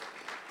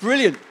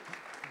Brilliant.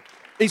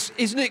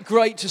 Isn't it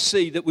great to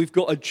see that we've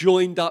got a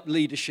joined-up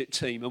leadership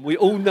team and we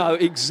all know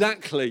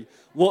exactly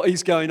what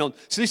is going on?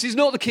 So this is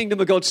not the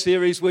Kingdom of God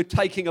series. We're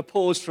taking a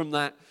pause from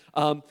that.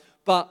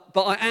 But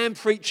I am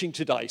preaching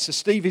today, so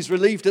Steve is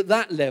relieved at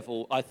that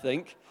level, I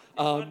think.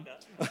 No,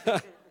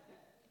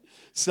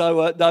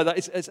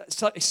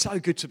 it's so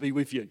good to be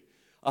with you.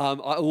 I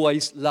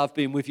always love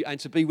being with you, and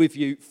to be with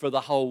you for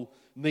the whole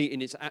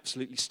meeting is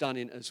absolutely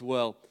stunning as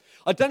well.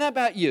 I don't know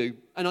about you,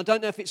 and I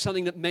don't know if it's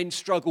something that men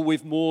struggle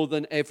with more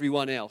than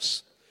everyone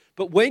else,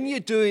 but when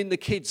you're doing the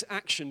kids'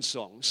 action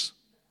songs,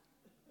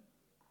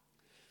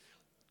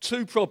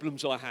 two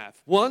problems I have.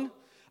 One,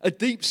 a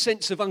deep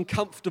sense of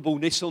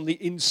uncomfortableness on the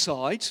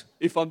inside,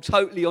 if I'm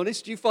totally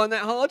honest. Do you find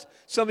that hard?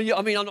 Some of you,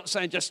 I mean, I'm not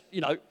saying just,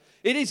 it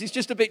is, it's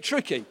just a bit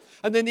tricky.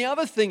 And then the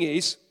other thing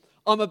is,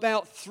 I'm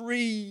about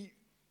three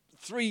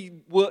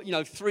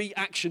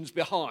actions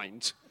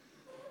behind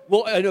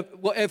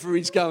whatever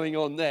is going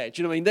on there.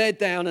 Do you know what I mean? They're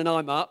down and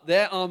I'm up.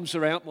 Their arms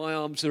are out, my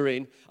arms are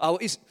in. Oh,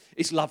 it's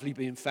lovely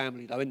being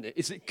family though, isn't it?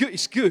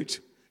 It's good.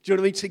 Do you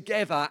know what I mean?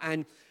 Together,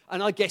 and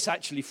I guess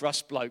actually for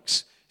us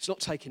blokes, it's not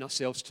taking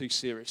ourselves too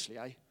seriously,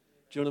 eh?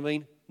 Do you know what I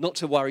mean? Not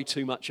to worry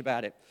too much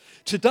about it.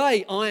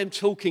 Today, I am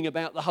talking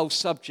about the whole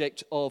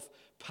subject of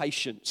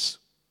patience.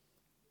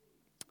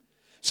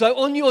 So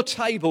on your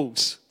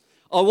tables,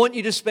 I want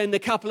you to spend a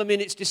couple of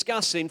minutes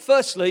discussing,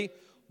 firstly,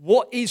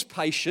 what is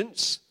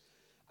patience?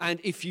 And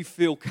if you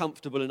feel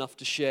comfortable enough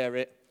to share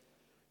it,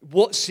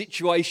 what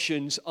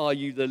situations are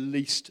you the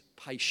least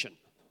patient?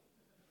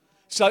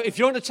 So if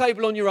you're on a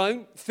table on your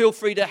own, feel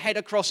free to head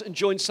across and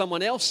join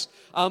someone else.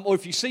 Or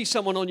if you see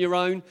someone on your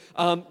own,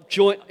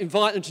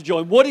 invite them to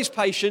join. What is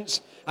patience,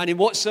 and in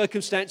what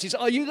circumstances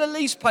are you the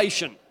least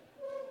patient?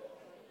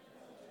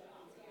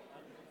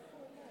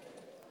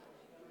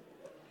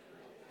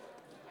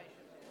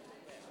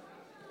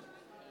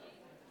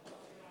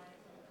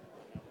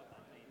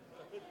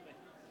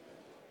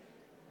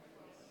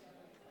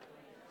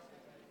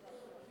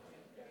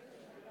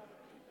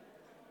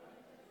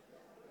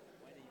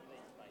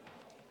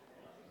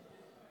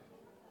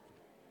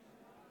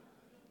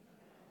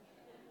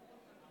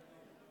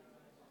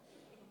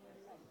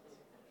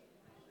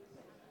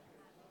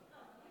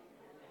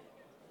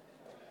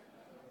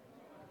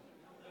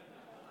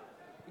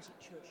 Is it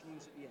church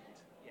news at the end?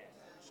 Yes.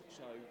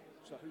 So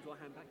who do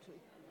I hand back to?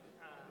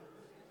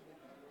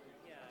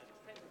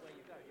 Depending where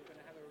you go, you're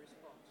going to have a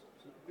response.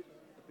 So a bit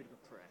of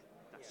a prayer,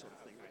 that sort of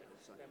thing. Okay.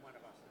 Really. So. Then one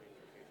of us will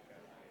introduce go.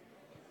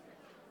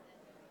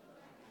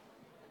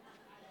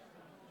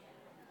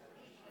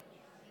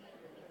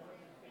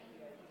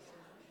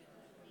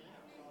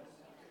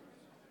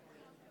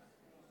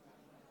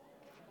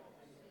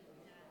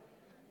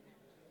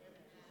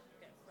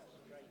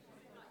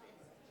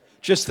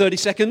 Just 30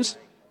 seconds.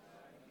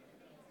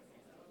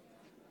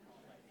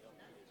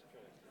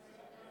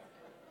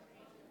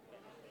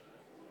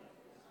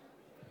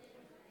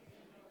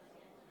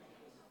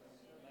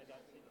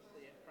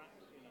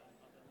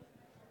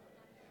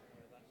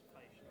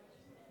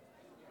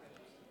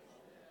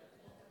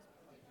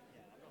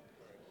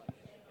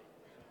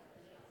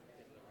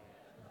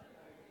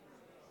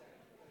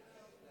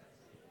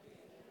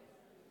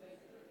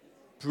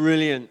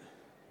 Brilliant.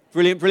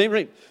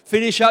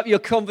 Finish up your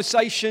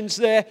conversations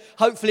there.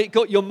 Hopefully it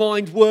got your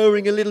mind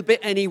whirring a little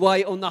bit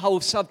anyway on the whole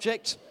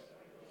subject.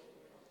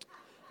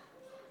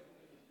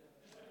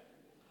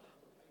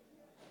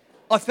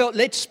 I felt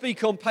led to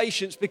speak on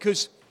patience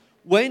because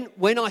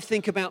when I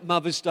think about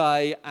Mother's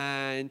Day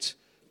and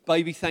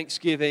baby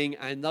Thanksgiving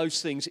and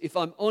those things, if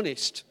I'm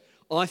honest,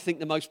 I think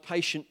the most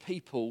patient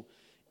people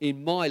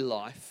in my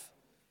life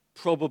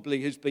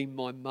probably has been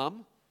my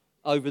mum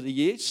over the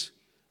years.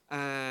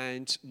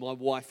 And my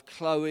wife,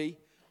 Chloe.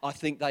 I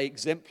think they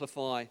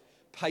exemplify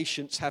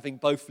patience, having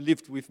both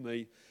lived with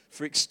me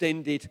for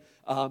extended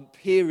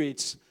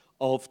periods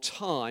of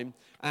time.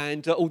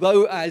 And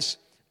although as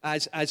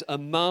a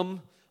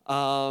mum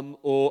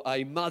or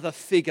a mother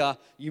figure,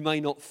 you may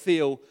not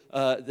feel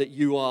that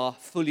you are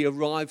fully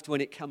arrived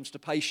when it comes to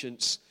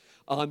patience,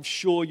 I'm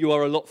sure you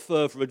are a lot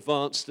further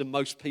advanced than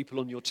most people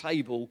on your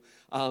table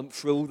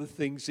for all the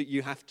things that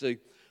you have to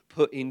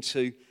put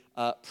into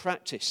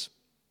practice.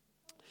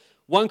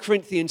 1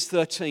 Corinthians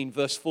 13,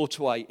 verse 4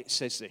 to 8, it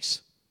says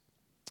this.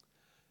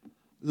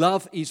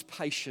 Love is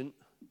patient,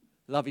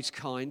 love is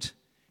kind,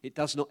 it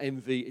does not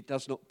envy, it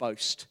does not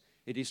boast,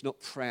 it is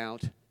not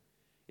proud,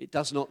 it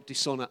does not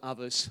dishonor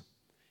others,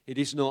 it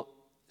is not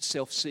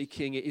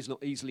self-seeking, it is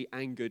not easily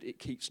angered, it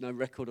keeps no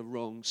record of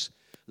wrongs.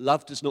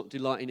 Love does not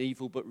delight in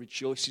evil, but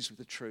rejoices with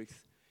the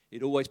truth.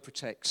 It always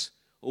protects,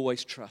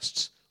 always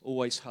trusts,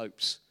 always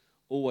hopes,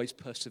 always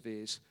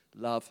perseveres.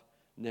 Love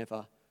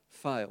never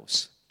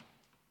fails.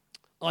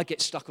 I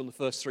get stuck on the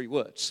first three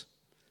words.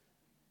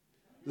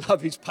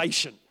 Love is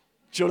patient.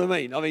 Do you know what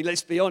I mean? I mean,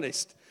 let's be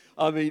honest.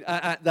 I mean,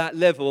 at that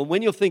level. And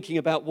when you're thinking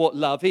about what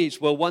love is,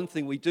 well, one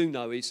thing we do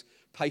know is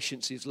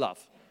patience is love.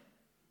 Do you know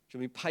what I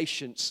mean?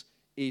 Patience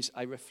is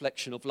a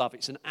reflection of love.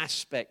 It's an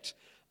aspect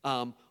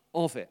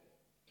of it.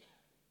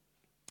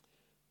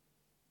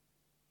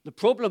 The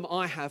problem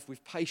I have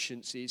with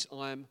patience is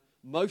I'm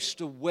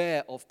most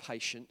aware of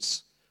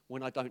patience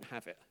when I don't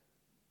have it.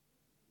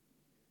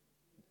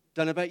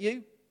 Don't know about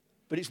you,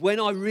 but it's when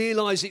I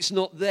realise it's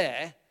not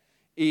there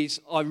is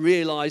I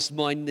realise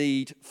my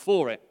need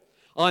for it.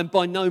 I'm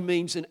by no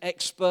means an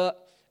expert.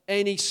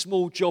 Any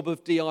small job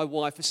of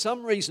DIY, for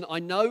some reason, I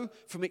know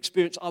from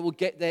experience I will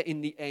get there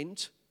in the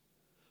end,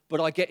 but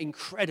I get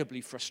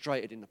incredibly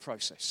frustrated in the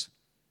process.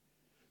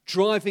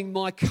 Driving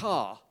my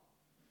car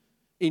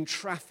in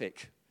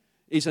traffic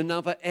is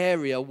another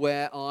area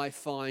where I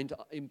find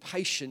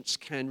impatience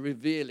can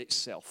reveal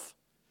itself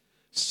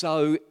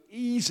so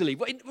easily.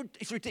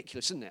 It's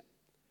ridiculous, isn't it?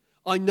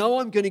 I know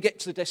I'm going to get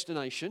to the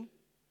destination.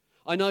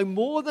 I know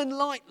more than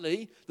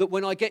likely that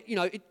when I get,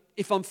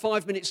 if I'm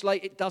 5 minutes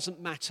late, it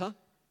doesn't matter.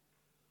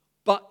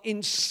 But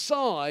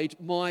inside,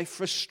 my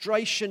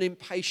frustration,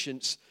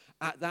 impatience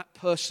at that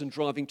person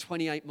driving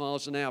 28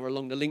 miles an hour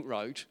along the link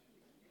road,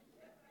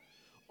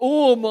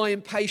 or my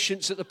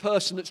impatience at the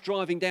person that's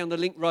driving down the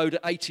link road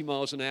at 80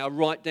 miles an hour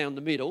right down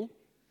the middle.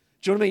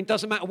 Do you know what I mean? It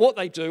doesn't matter what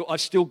they do, I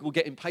still will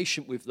get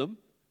impatient with them.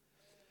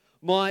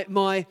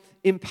 My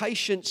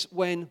impatience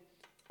when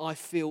I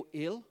feel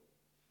ill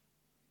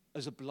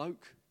as a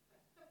bloke.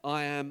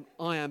 I am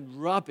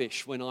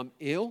rubbish when I'm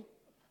ill,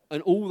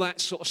 and all that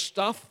sort of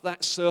stuff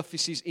that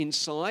surfaces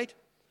inside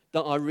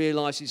that I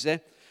realise is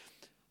there.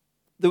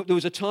 There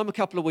was a time a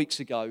couple of weeks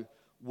ago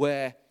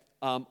where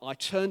I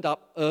turned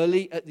up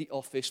early at the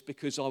office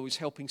because I was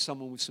helping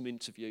someone with some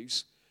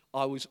interviews.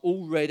 I was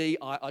all ready.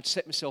 I'd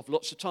set myself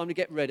lots of time to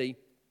get ready.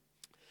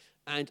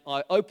 And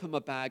I opened my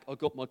bag. I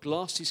got my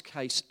glasses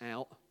case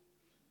out.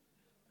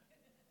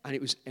 And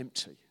it was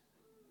empty.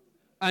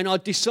 And I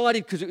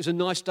decided, because it was a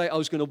nice day, I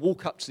was going to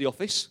walk up to the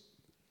office.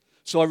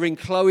 So I ring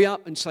Chloe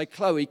up and say,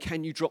 Chloe,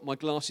 can you drop my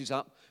glasses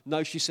up?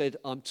 No, she said,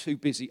 I'm too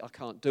busy. I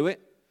can't do it.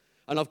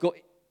 And I've got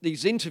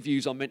these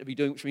interviews I'm meant to be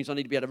doing, which means I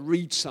need to be able to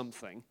read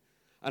something.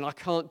 And I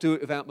can't do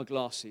it without my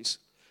glasses.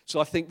 So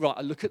I think, right,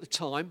 I look at the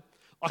time,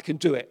 I can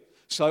do it.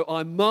 So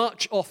I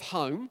march off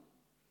home.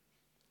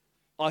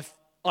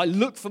 I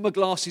look for my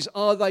glasses.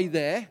 Are they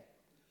there?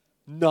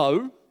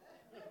 No,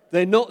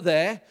 they're not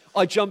there.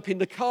 I jump in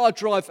the car,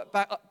 drive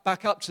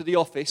back up to the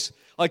office.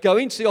 I go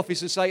into the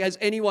office and say, has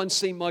anyone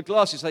seen my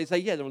glasses? They say,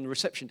 yeah, they're on the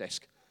reception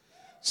desk.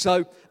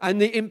 So, and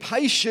the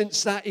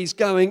impatience that is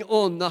going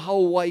on the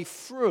whole way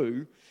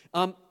through,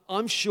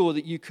 I'm sure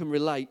that you can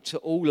relate to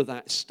all of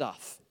that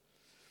stuff.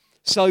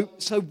 So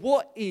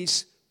what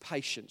is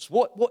patience?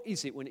 What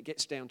is it when it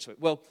gets down to it?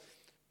 Well,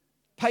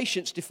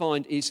 patience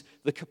defined is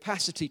the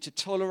capacity to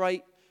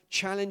tolerate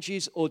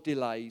challenges or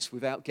delays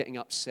without getting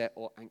upset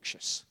or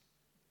anxious.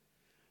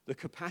 The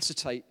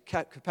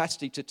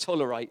capacity to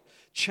tolerate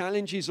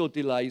challenges or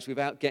delays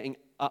without getting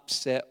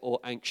upset or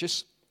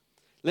anxious.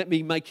 Let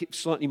me make it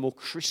slightly more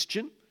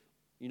Christian,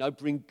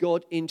 bring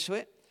God into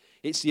it.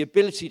 It's the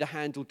ability to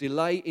handle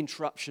delay,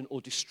 interruption, or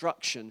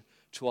destruction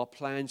to our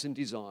plans and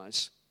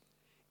desires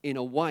in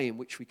a way in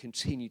which we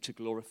continue to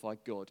glorify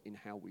God in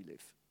how we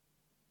live.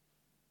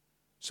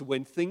 So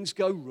when things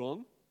go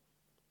wrong,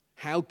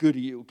 how good are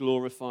you at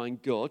glorifying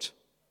God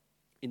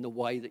in the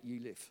way that you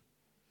live?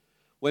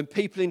 When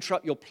people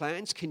interrupt your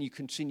plans, can you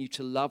continue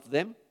to love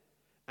them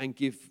and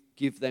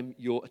give them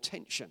your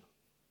attention?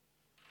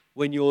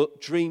 When your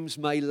dreams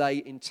may lay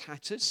in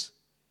tatters,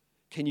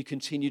 can you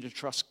continue to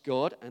trust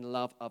God and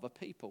love other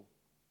people?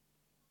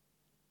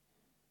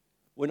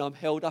 When I'm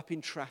held up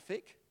in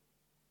traffic,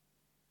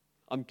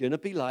 I'm going to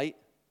be late,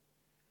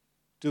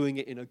 doing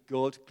it in a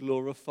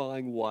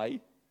God-glorifying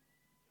way.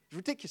 It's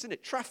ridiculous, isn't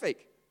it?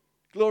 Traffic,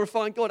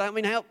 glorifying God.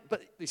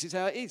 But this is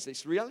how it is.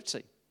 It's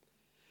reality.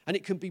 And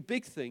it can be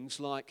big things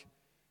like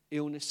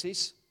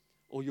illnesses,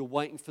 or you're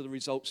waiting for the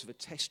results of a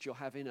test you're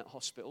having at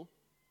hospital.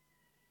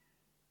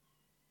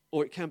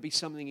 Or it can be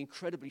something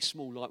incredibly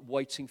small, like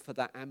waiting for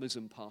that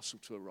Amazon parcel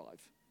to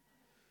arrive.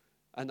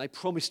 And they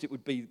promised it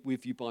would be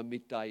with you by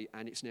midday,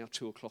 and it's now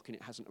 2:00 and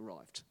it hasn't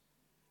arrived.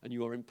 And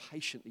you are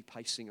impatiently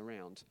pacing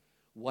around,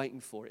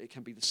 waiting for it. It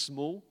can be the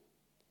small,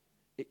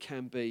 it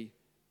can be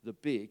the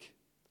big.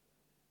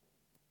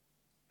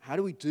 How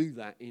do we do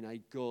that in a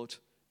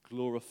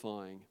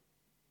God-glorifying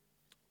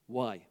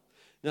way?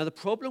 Now, the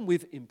problem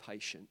with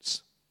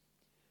impatience,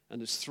 and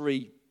there's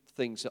three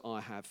things that I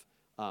have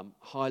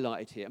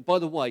highlighted here. And by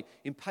the way,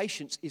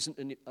 impatience isn't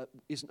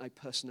a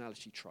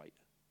personality trait.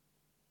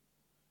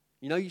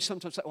 You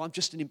sometimes say, I'm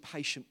just an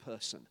impatient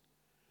person.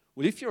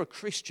 Well, if you're a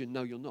Christian,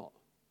 no, you're not.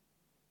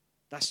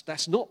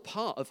 That's not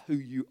part of who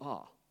you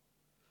are.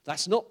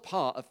 That's not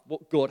part of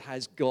what God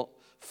has got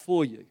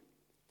for you.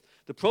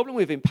 The problem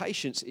with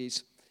impatience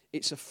is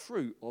it's a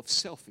fruit of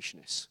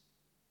selfishness.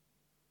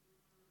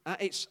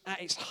 At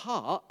its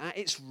heart, at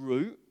its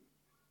root,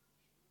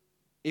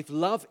 if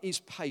love is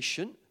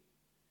patient,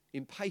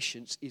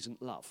 impatience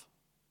isn't love.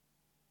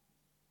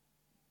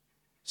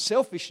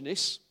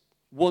 Selfishness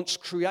wants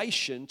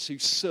creation to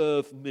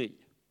serve me.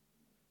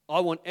 I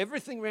want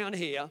everything around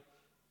here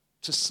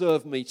to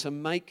serve me, to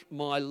make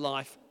my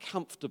life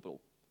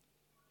comfortable.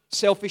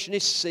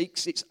 Selfishness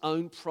seeks its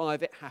own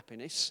private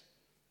happiness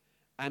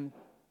and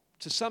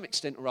to some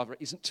extent or other,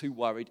 isn't too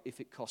worried if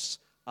it costs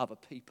other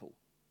people.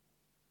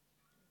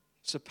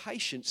 So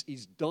patience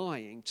is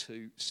dying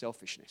to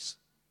selfishness.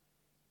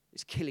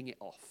 It's killing it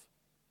off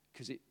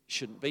because it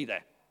shouldn't be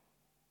there.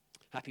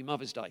 Happy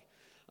Mother's Day.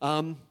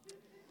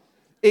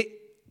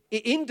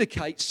 It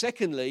indicates,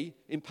 secondly,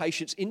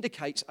 impatience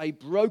indicates a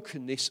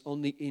brokenness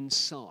on the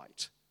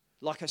inside.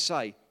 Like I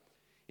say,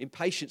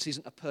 impatience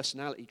isn't a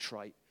personality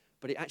trait,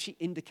 but it actually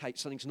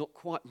indicates something's not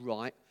quite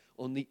right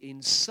on the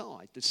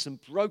inside. There's some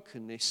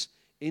brokenness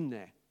in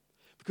there.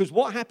 Because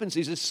what happens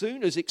is as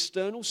soon as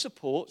external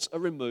supports are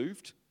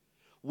removed,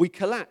 we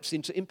collapse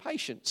into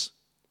impatience.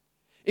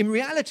 In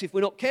reality, if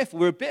we're not careful,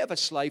 we're a bit of a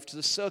slave to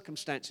the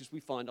circumstances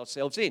we find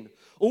ourselves in.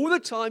 All the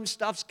time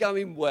stuff's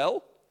going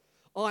well,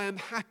 I am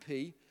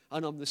happy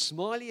and I'm the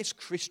smiliest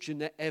Christian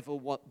there ever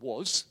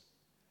was.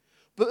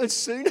 But as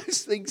soon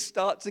as things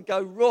start to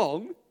go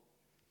wrong,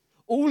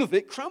 all of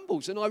it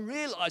crumbles. And I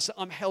realize that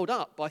I'm held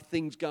up by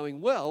things going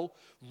well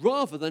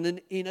rather than an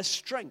inner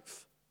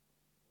strength.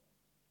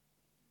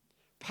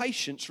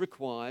 Patience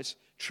requires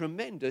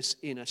tremendous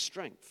inner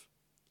strength.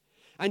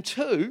 And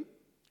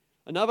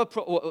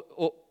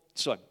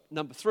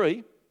number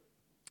three,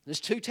 there's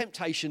two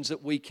temptations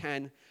that we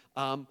can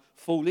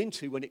fall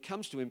into when it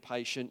comes to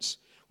impatience.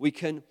 We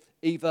can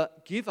either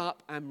give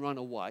up and run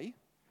away,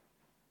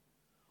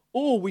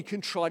 or we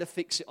can try to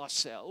fix it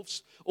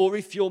ourselves. Or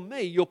if you're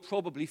me, you'll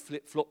probably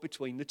flip-flop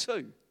between the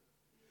two.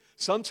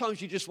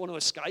 Sometimes you just want to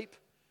escape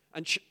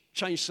and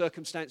change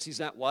circumstances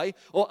that way.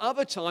 Or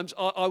other times,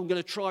 I'm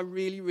going to try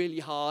really, really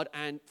hard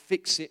and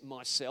fix it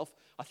myself.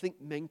 I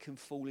think men can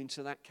fall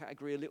into that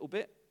category a little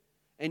bit.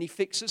 Any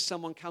fixers,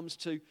 someone comes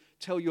to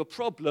tell you a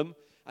problem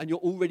and you're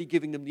already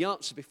giving them the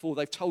answer before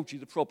they've told you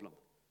the problem.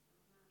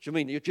 Do you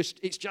mean?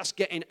 It's just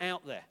getting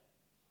out there.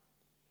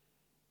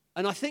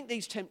 And I think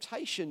these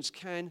temptations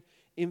can,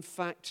 in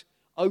fact,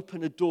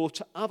 open a door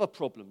to other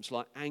problems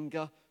like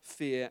anger,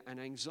 fear, and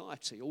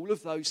anxiety. All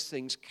of those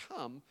things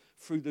come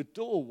through the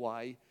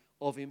doorway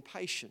of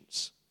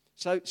impatience.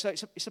 So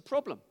it's a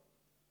problem.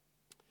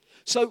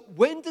 So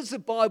when does the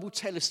Bible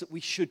tell us that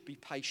we should be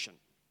patient?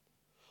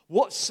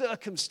 What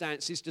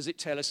circumstances does it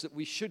tell us that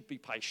we should be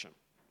patient?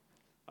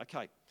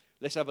 Okay,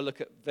 let's have a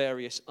look at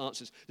various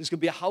answers. There's going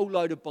to be a whole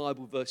load of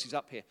Bible verses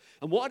up here.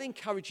 And what I'd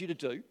encourage you to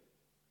do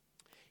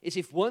is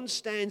if one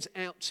stands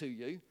out to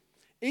you,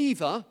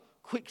 either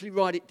quickly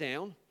write it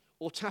down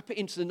or tap it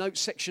into the notes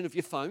section of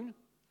your phone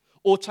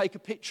or take a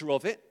picture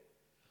of it.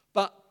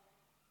 But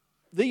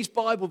these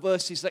Bible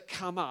verses that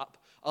come up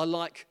are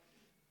like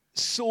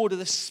sword of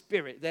the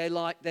Spirit. They're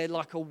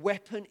like a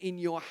weapon in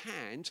your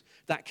hand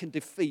that can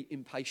defeat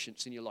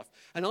impatience in your life.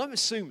 And I'm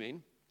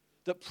assuming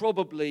that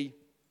probably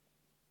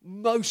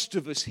most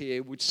of us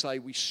here would say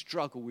we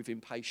struggle with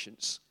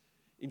impatience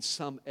in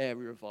some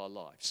area of our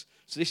lives.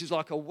 So this is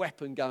like a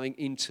weapon going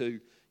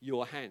into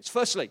your hands.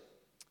 Firstly,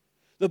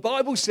 the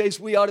Bible says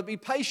we are to be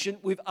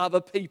patient with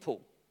other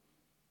people.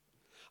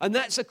 And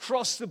that's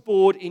across the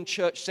board in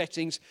church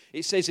settings.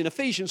 It says in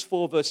Ephesians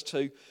 4 verse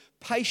 2,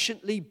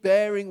 patiently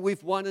bearing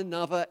with one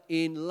another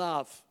in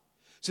love.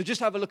 So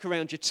just have a look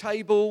around your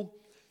table.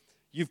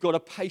 You've got to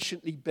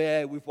patiently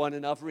bear with one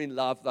another in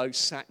love, those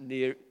sat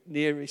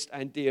nearest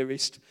and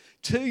dearest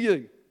to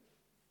you.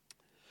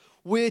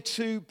 We're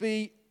to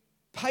be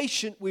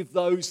patient with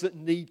those that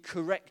need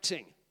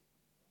correcting.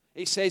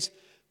 It says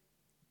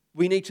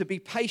we need to be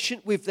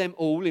patient with them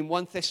all in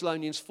 1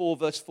 Thessalonians 4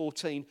 verse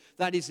 14.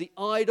 That is the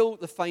idle,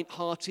 the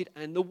faint-hearted,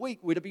 and the weak.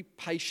 We're to be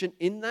patient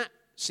in that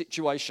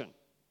situation.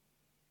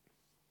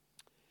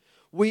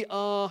 We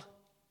are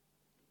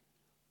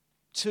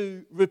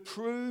to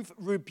reprove,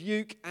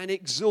 rebuke, and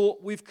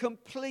exhort with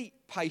complete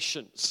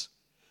patience.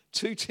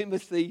 2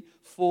 Timothy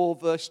 4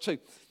 verse 2.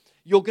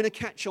 You're going to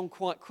catch on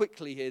quite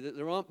quickly here that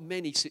there aren't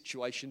many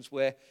situations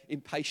where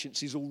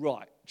impatience is all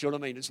right. Do you know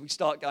what I mean? As we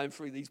start going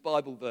through these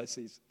Bible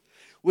verses.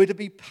 We're to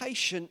be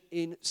patient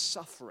in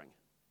suffering.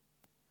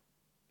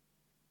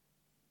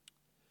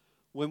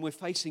 When we're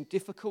facing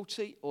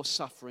difficulty or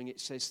suffering, it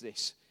says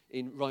this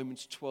in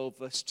Romans 12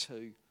 verse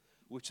 2.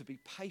 We're to be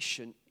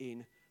patient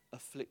in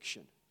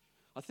affliction.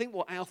 I think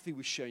what Alfie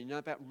was sharing,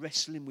 about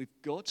wrestling with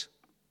God,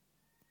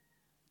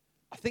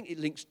 I think it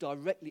links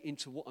directly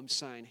into what I'm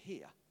saying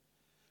here.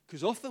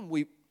 Because often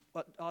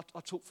I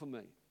talk for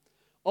me,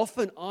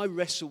 often I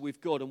wrestle with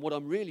God and what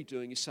I'm really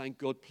doing is saying,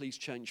 God, please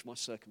change my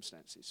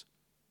circumstances.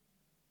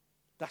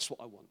 That's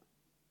what I want.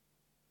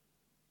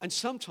 And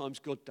sometimes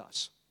God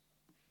does.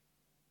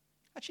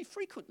 Actually,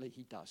 frequently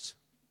he does.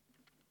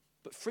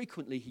 But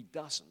frequently he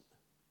doesn't.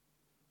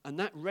 And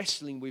that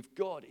wrestling with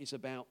God is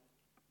about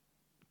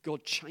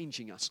God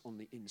changing us on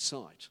the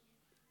inside.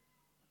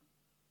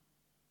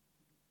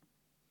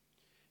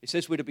 It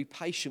says we're to be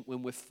patient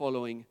when we're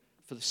following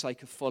for the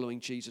sake of following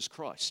Jesus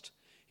Christ.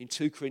 In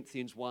 2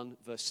 Corinthians 1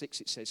 verse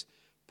 6 it says,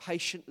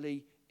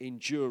 patiently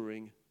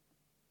enduring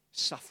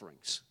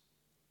sufferings.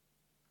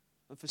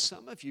 And for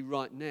some of you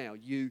right now,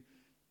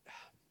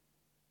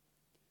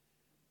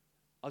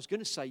 I was going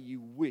to say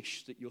you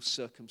wish that your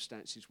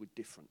circumstances were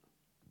different.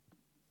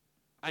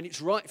 And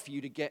it's right for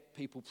you to get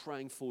people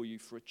praying for you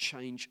for a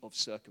change of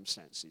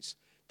circumstances.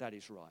 That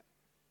is right.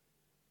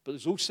 But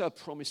there's also a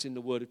promise in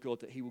the Word of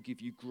God that He will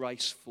give you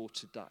grace for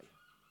today.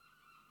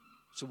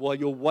 So while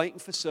you're waiting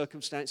for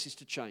circumstances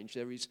to change,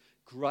 there is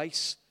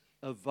grace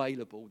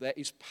available. There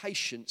is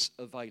patience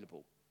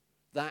available.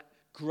 That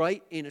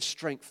great inner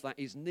strength that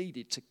is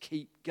needed to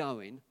keep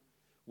going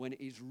when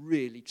it is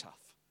really tough,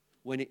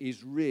 when it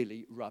is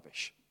really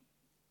rubbish.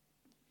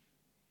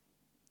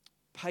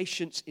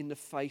 Patience in the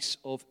face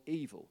of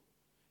evil.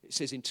 It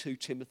says in 2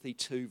 Timothy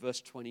 2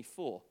 verse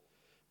 24,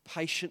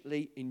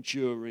 patiently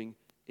enduring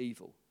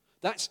evil.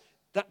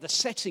 The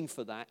setting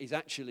for that is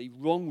actually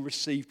wrong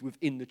received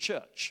within the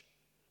church.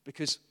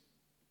 Because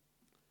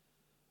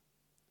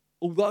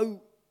although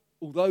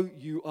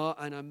you are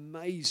an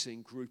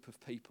amazing group of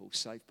people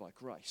saved by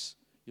grace,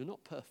 you're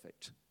not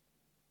perfect.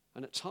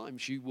 And at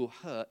times you will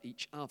hurt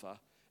each other,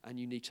 and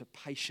you need to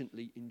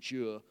patiently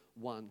endure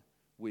one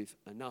with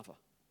another.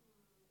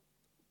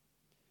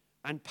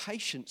 And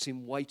patience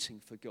in waiting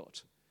for God.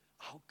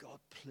 Oh God,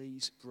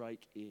 please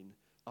break in.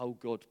 Oh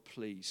God,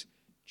 please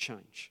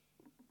change.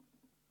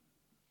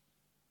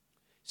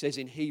 It says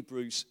in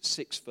Hebrews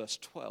 6 verse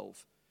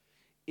 12,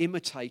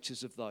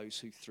 imitators of those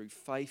who through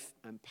faith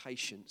and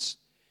patience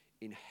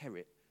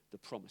inherit the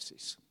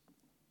promises.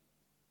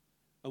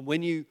 And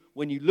when you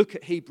look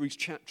at Hebrews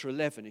chapter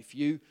 11, if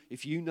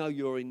you know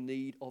you're in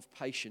need of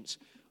patience,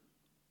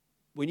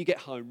 when you get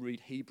home, read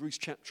Hebrews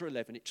chapter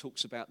 11. It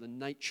talks about the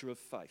nature of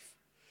faith.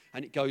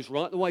 And it goes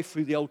right the way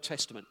through the Old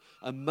Testament.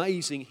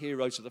 Amazing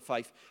heroes of the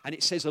faith. And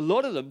it says a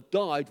lot of them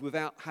died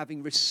without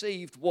having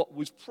received what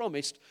was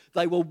promised.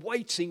 They were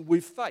waiting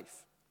with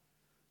faith.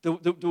 There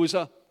was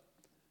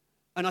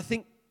and I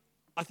think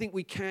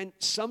we can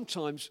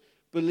sometimes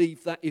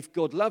believe that if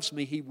God loves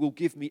me, He will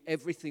give me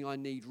everything I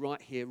need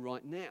right here,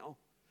 right now.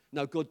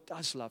 No, God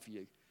does love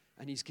you,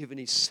 and He's given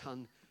His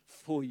Son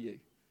for you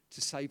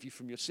to save you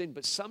from your sin.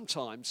 But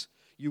sometimes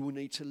we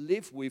need to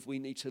live with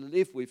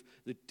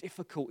the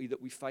difficulty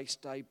that we face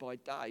day by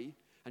day,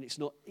 and it's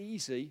not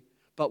easy,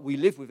 but we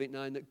live with it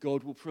knowing that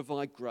God will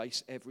provide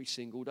grace every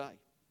single day.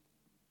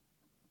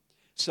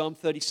 Psalm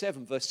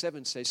 37 verse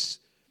 7 says,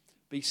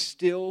 be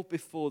still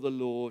before the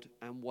Lord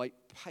and wait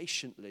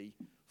patiently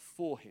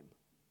for Him.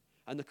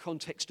 And the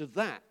context of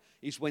that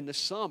is when the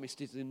psalmist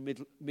is in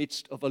the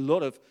midst of a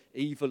lot of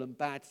evil and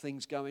bad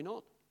things going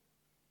on.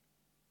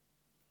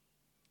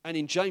 And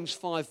in James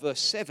 5 verse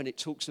 7, it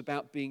talks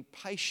about being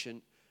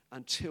patient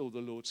until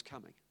the Lord's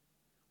coming.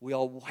 We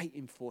are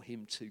waiting for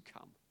Him to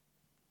come.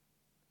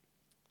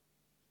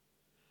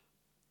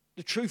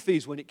 The truth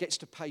is, when it gets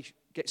to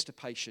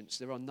patience,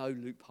 there are no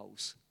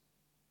loopholes.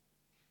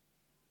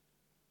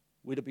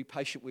 We're to be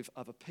patient with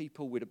other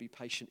people. We're to be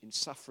patient in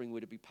suffering.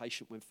 We're to be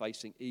patient when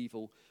facing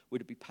evil. We're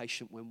to be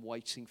patient when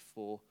waiting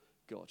for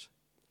God.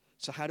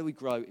 So how do we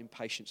grow in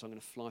patience? I'm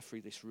going to fly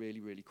through this really,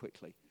 really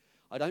quickly.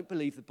 I don't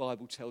believe the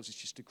Bible tells us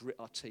just to grit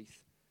our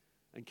teeth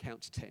and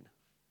count to 10.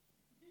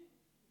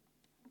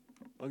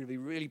 I'm going to be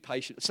really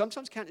patient.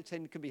 Sometimes counting to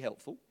 10 can be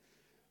helpful,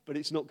 but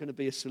it's not going to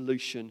be a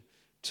solution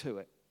to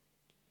it.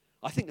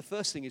 I think the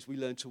first thing is we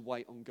learn to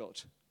wait on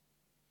God.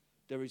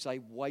 There is a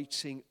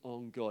waiting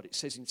on God. It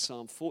says in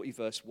Psalm 40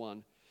 verse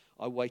 1,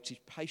 I waited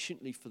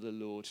patiently for the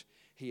Lord.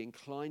 He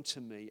inclined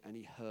to me and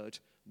He heard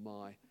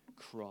my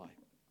cry.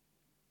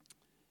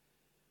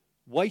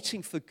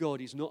 Waiting for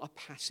God is not a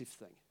passive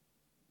thing.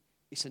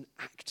 It's an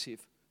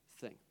active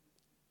thing.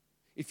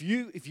 If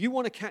you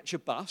want to catch a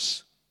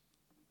bus,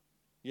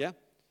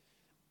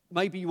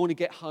 maybe you want to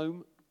get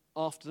home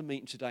after the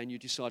meeting today and you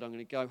decide I'm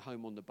going to go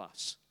home on the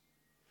bus.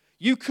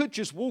 You could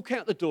just walk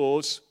out the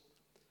doors,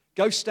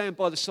 go stand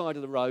by the side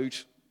of the road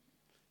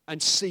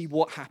and see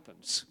what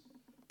happens.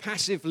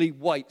 Passively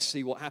wait,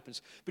 see what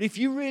happens. But if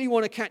you really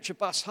want to catch a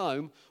bus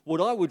home, what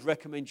I would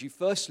recommend you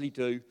firstly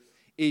do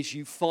is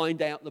you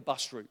find out the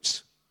bus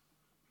routes.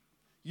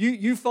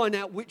 You find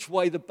out which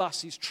way the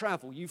buses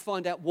travel. You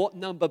find out what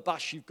number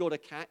bus you've got to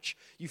catch.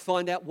 You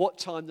find out what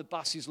time the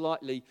bus is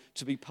likely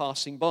to be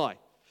passing by.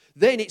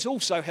 Then it's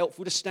also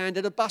helpful to stand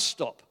at a bus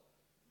stop.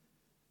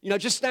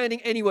 Just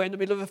standing anywhere in the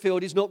middle of a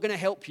field is not going to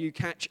help you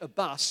catch a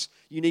bus.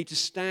 You need to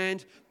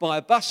stand by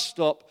a bus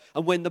stop,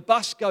 and when the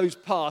bus goes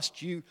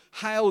past, you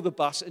hail the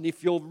bus, and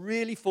if you're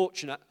really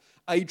fortunate,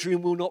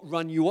 Adrian will not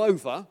run you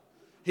over.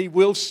 He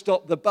will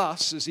stop the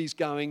bus as he's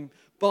going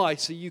by,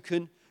 so you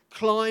can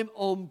climb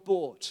on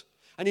board.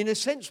 And in a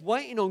sense,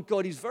 waiting on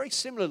God is very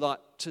similar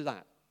to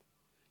that.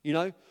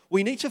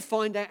 We need to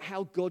find out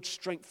how God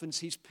strengthens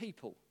His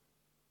people.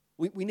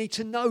 We need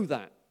to know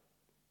that.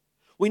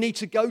 We need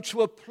to go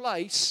to a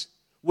place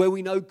where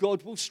we know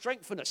God will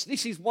strengthen us.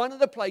 This is one of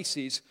the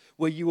places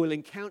where you will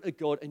encounter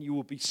God and you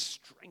will be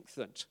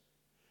strengthened.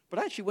 But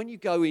actually, when you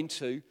go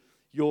into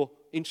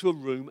a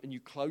room and you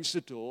close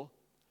the door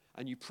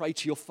and you pray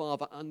to your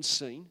Father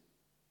unseen,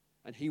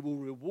 and He will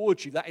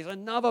reward you, that is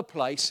another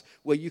place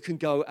where you can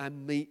go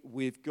and meet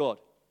with God.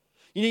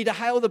 You need to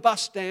hail the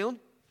bus down.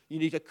 You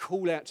need to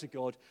call out to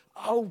God,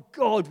 oh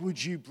God,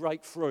 would you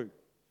break through?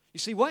 You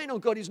see, waiting on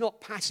God is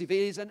not passive. It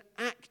is an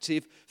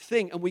active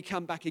thing. And we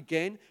come back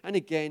again and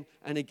again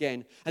and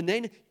again. And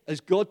then as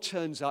God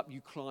turns up,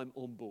 you climb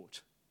on board.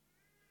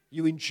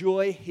 You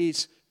enjoy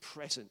his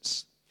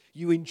presence.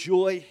 You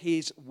enjoy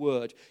his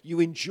word. You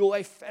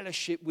enjoy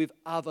fellowship with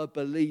other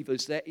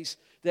believers. There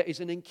is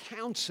an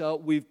encounter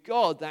with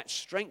God that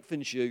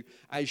strengthens you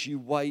as you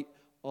wait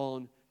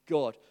on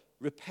God.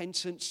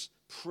 Repentance,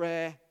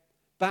 prayer,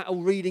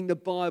 battle reading the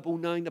Bible,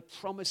 knowing the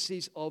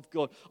promises of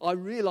God. I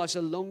realize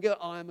the longer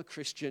I am a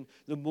Christian,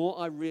 the more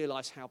I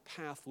realize how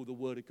powerful the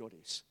Word of God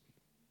is.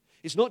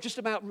 It's not just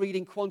about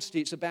reading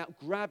quantity, it's about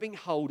grabbing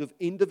hold of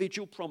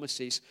individual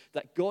promises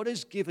that God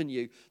has given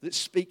you that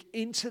speak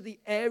into the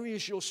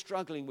areas you're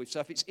struggling with. So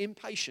if it's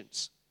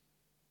impatience,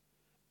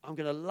 I'm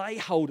going to lay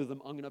hold of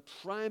them. I'm going to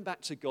pray them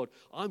back to God.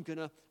 I'm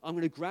going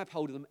to grab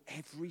hold of them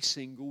every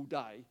single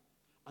day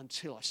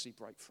until I see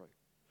breakthrough.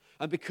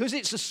 And because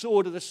it's the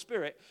sword of the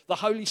Spirit, the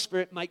Holy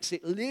Spirit makes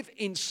it live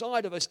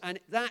inside of us, and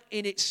that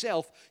in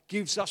itself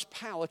gives us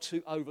power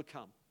to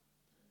overcome.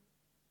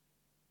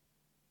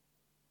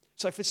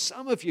 So for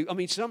some of you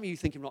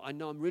thinking, right, I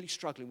know I'm really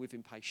struggling with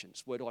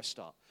impatience. Where do I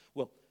start?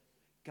 Well,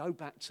 go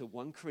back to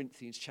 1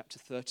 Corinthians chapter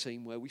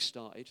 13 where we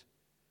started.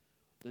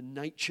 The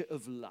nature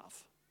of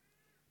love,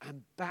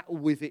 and battle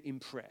with it in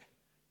prayer.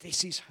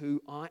 This is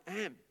who I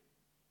am.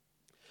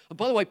 And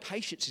by the way,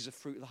 patience is a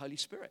fruit of the Holy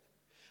Spirit.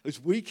 As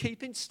we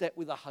keep in step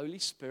with the Holy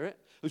Spirit,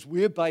 as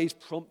we obey his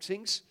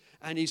promptings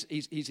and his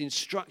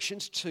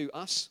instructions to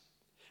us,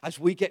 as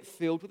we get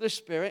filled with the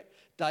Spirit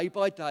day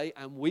by day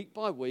and week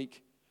by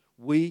week,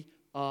 we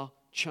are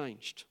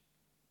changed.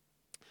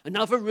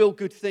 Another real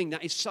good thing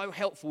that is so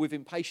helpful with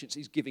impatience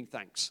is giving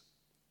thanks.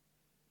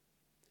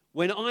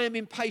 When I am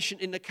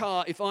impatient in the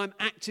car, if I'm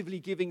actively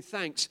giving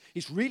thanks,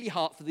 it's really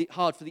hard for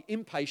the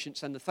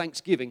impatience and the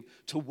thanksgiving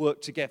to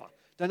work together.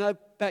 Don't know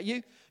about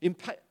you?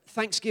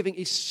 Thanksgiving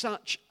is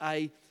such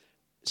a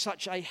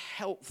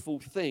helpful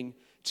thing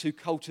to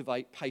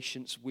cultivate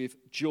patience with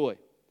joy.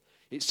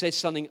 It says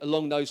something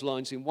along those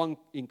lines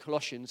in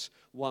Colossians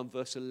 1,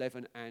 verse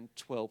 11 and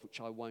 12, which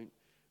I won't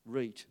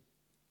read.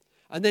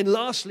 And then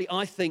lastly,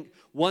 I think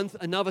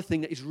another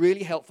thing that is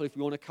really helpful if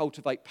we want to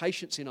cultivate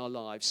patience in our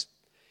lives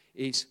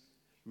is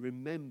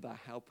remember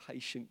how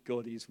patient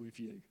God is with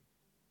you.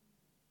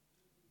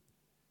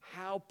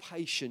 How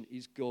patient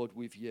is God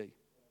with you?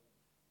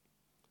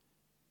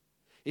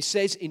 It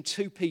says in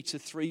 2 Peter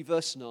 3,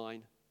 verse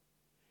 9,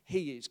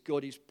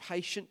 God is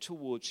patient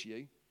towards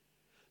you,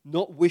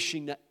 not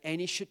wishing that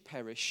any should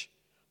perish,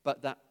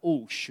 but that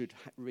all should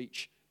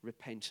reach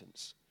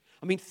repentance.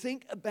 I mean,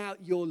 think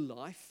about your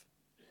life.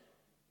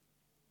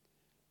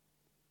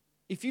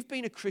 If you've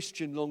been a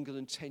Christian longer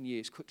than 10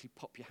 years, quickly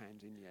pop your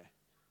hand in the air.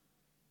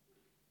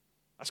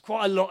 That's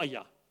quite a lot of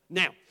you.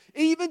 Now,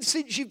 even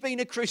since you've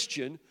been a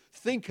Christian,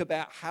 think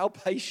about how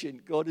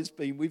patient God has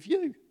been with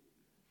you.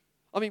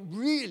 I mean,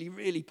 really,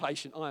 really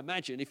patient, I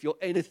imagine, if you're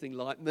anything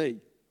like me.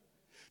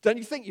 Don't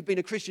you think you've been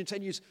a Christian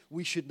 10 years?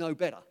 We should know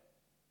better.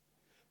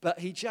 But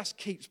he just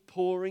keeps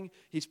pouring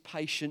his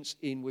patience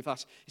in with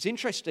us. It's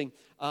interesting,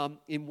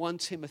 in 1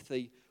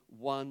 Timothy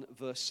 1,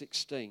 verse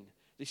 16,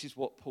 this is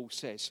what Paul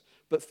says.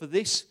 But for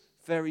this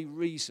very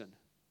reason,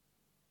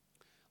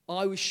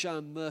 I was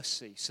shown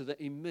mercy so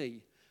that in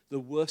me, the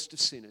worst of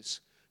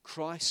sinners,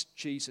 Christ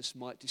Jesus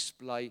might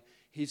display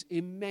his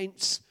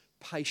immense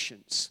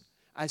patience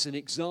as an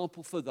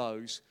example for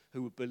those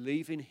who would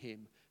believe in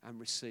him and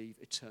receive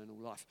eternal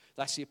life.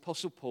 That's the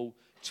Apostle Paul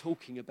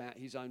talking about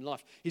his own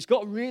life. He's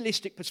got a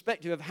realistic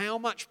perspective of how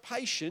much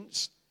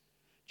patience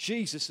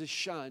Jesus has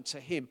shown to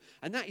him.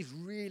 And that is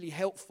really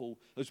helpful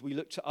as we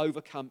look to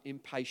overcome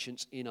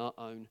impatience in our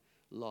own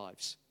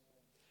lives.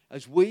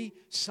 As we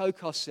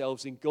soak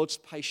ourselves in God's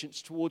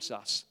patience towards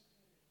us,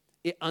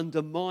 it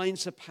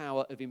undermines the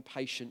power of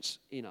impatience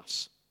in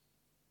us.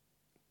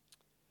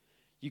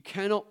 You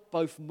cannot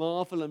both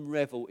marvel and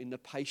revel in the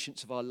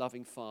patience of our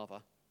loving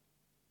Father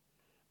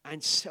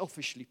and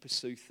selfishly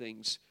pursue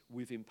things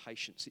with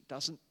impatience. It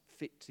doesn't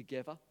fit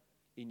together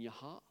in your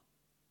heart.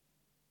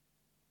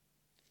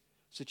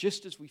 So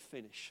just as we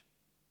finish,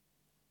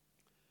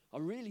 I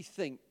really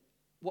think,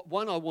 I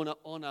want to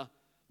honour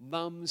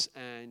mums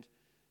and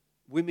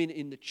women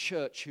in the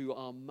church who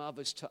are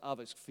mothers to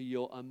others for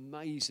your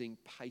amazing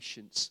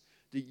patience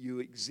that you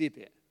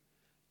exhibit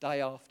day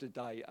after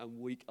day and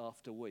week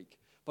after week.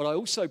 But I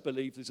also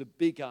believe there's a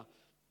bigger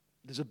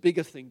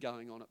thing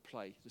going on at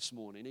play this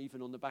morning,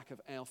 even on the back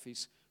of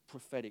Alfie's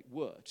prophetic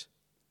word.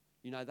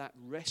 You know, that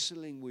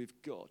wrestling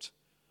with God.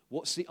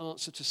 What's the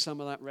answer to some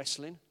of that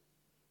wrestling?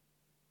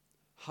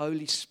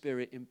 Holy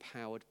Spirit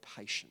empowered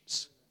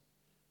patience.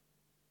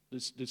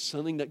 There's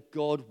something that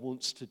God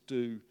wants to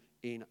do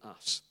in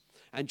us.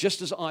 And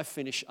just as I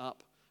finish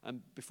up,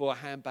 and before I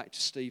hand back to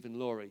Steve and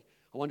Laurie,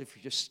 I wonder if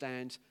you just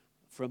stand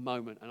for a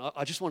moment. And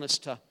I just want us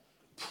to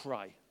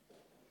pray.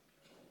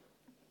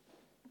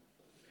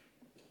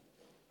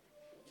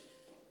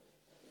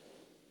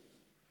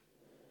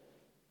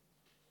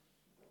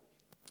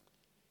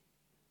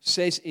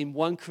 Says in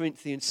 1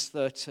 Corinthians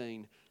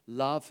 13,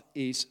 love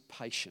is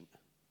patient.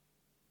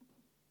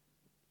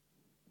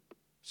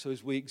 So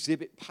as we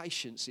exhibit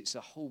patience, it's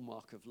a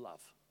hallmark of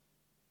love.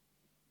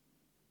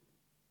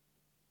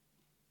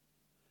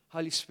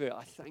 Holy Spirit,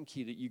 I thank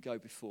you that you go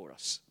before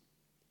us.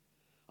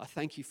 I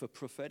thank you for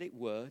prophetic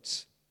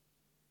words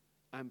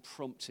and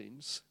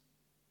promptings,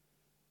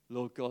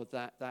 Lord God,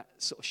 that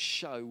sort of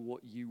show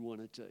what you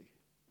want to do.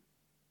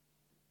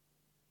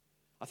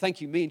 I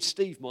thank you, me and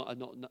Steve might have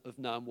not have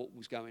known what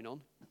was going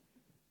on,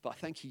 but I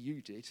thank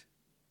you did.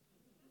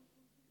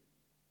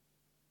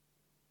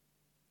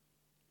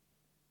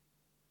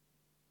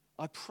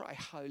 I pray,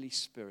 Holy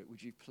Spirit,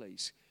 would you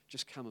please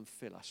just come and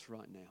fill us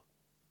right now.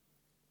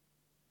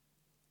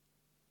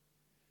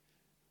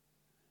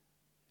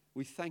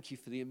 We thank you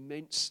for the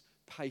immense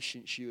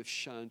patience you have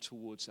shown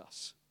towards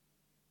us.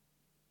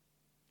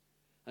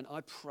 And I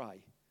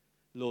pray,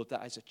 Lord,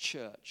 that as a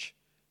church,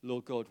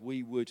 Lord God,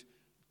 we would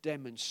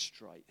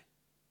demonstrate,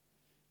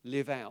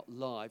 live out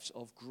lives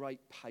of great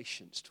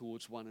patience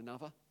towards one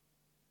another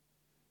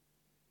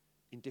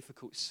in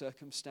difficult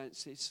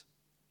circumstances,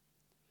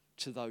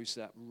 to those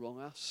that wrong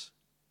us.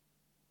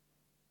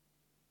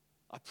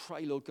 I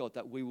pray, Lord God,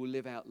 that we will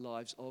live out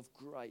lives of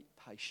great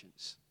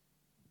patience.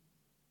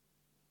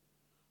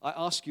 I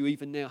ask you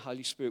even now,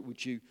 Holy Spirit,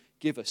 would you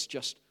give us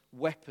just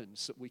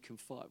weapons that we can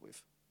fight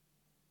with?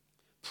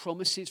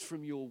 Promises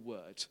from your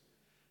word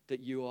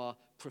that you are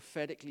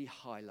prophetically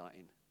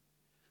highlighting,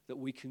 that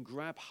we can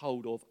grab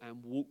hold of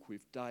and walk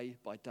with day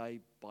by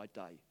day by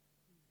day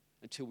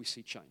until we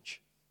see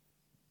change.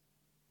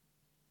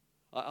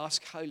 I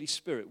ask, Holy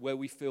Spirit, where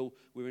we feel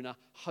we're in a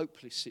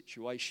hopeless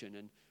situation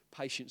and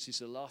patience is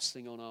the last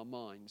thing on our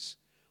minds,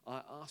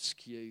 I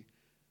ask you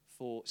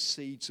for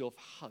seeds of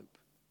hope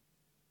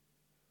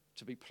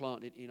to be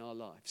planted in our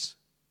lives.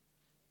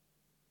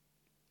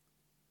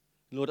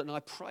 Lord, and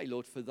I pray,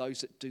 Lord, for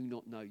those that do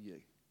not know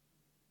you.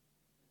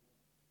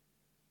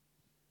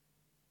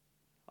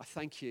 I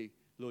thank you,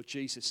 Lord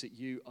Jesus, that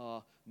you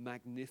are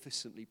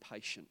magnificently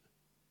patient.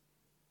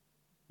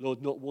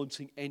 Lord, not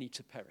wanting any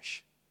to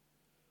perish,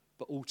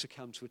 but all to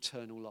come to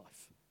eternal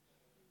life.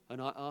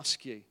 And I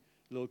ask you,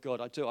 Lord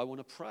God, I want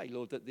to pray,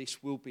 Lord, that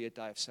this will be a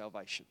day of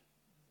salvation.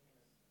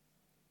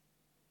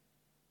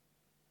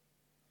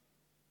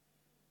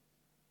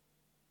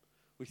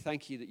 We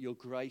thank you that your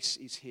grace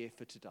is here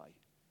for today.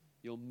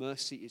 Your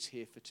mercy is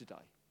here for today.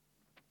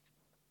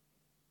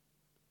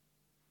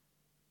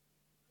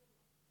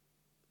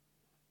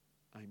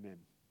 Amen.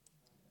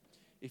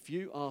 If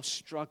you are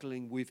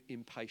struggling with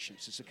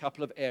impatience, there's a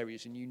couple of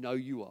areas and you know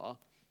you are,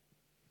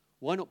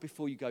 why not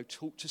before you go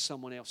talk to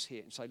someone else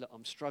here and say, look,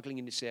 I'm struggling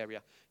in this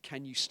area.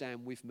 Can you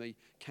stand with me?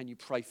 Can you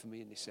pray for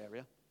me in this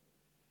area?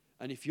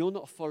 And if you're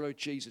not a follower of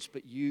Jesus,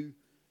 but you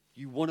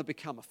want to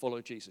become a follower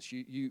of Jesus,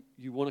 you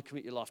want to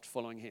commit your life to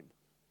following him,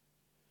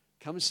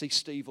 come and see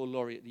Steve or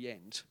Laurie at the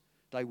end.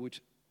 They would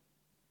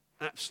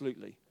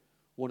absolutely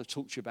want to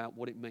talk to you about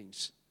what it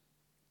means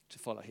to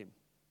follow him.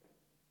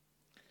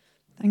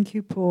 Thank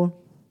you,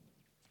 Paul.